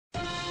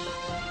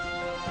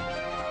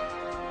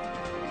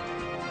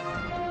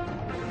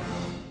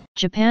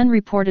Japan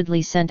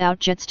reportedly sent out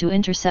jets to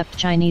intercept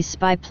Chinese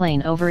spy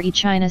plane over East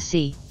China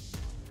Sea.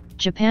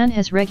 Japan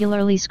has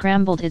regularly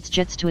scrambled its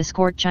jets to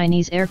escort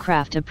Chinese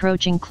aircraft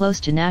approaching close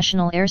to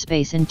national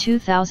airspace in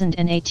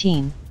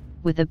 2018,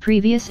 with a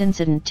previous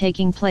incident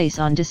taking place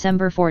on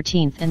December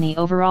 14 and the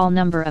overall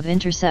number of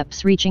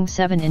intercepts reaching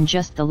 7 in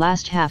just the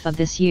last half of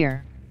this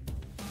year.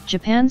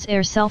 Japan's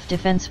Air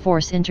Self-Defense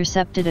Force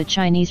intercepted a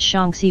Chinese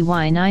Shaanxi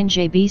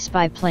Y-9JB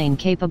spy plane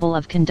capable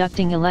of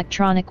conducting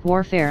electronic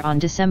warfare on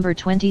December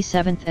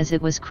 27 as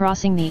it was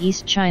crossing the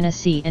East China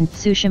Sea and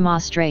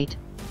Tsushima Strait,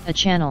 a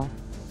channel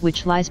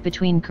which lies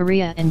between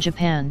Korea and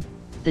Japan,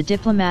 the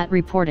Diplomat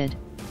reported,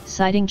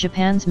 citing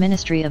Japan's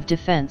Ministry of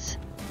Defense.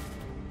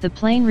 The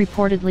plane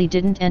reportedly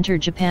didn't enter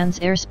Japan's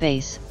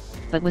airspace,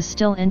 but was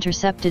still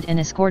intercepted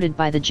and escorted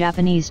by the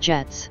Japanese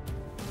jets.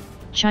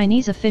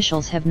 Chinese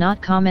officials have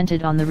not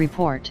commented on the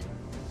report.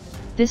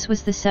 This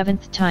was the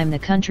 7th time the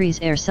country's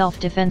Air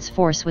Self-Defense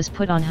Force was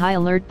put on high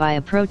alert by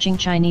approaching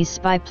Chinese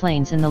spy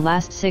planes in the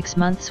last 6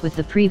 months, with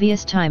the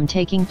previous time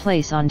taking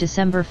place on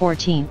December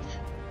 14.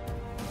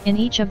 In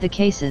each of the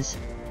cases,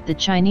 the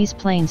Chinese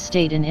planes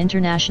stayed in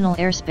international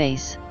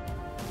airspace.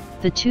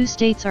 The two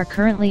states are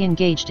currently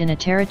engaged in a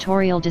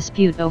territorial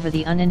dispute over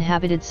the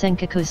uninhabited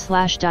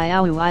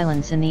Senkaku/Diaoyu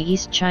Islands in the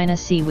East China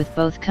Sea, with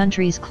both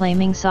countries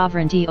claiming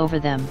sovereignty over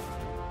them.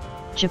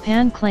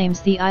 Japan claims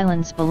the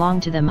islands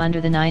belong to them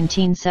under the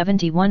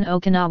 1971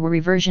 Okinawa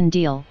reversion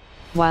deal,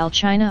 while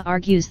China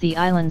argues the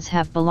islands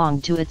have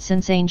belonged to it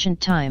since ancient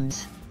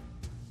times.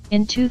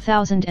 In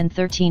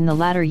 2013, the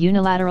latter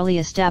unilaterally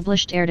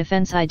established Air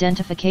Defense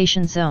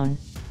Identification Zone,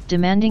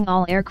 demanding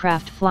all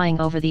aircraft flying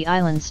over the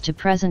islands to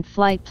present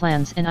flight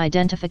plans and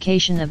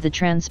identification of the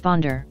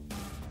transponder.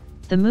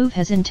 The move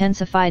has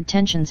intensified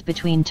tensions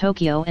between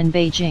Tokyo and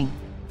Beijing.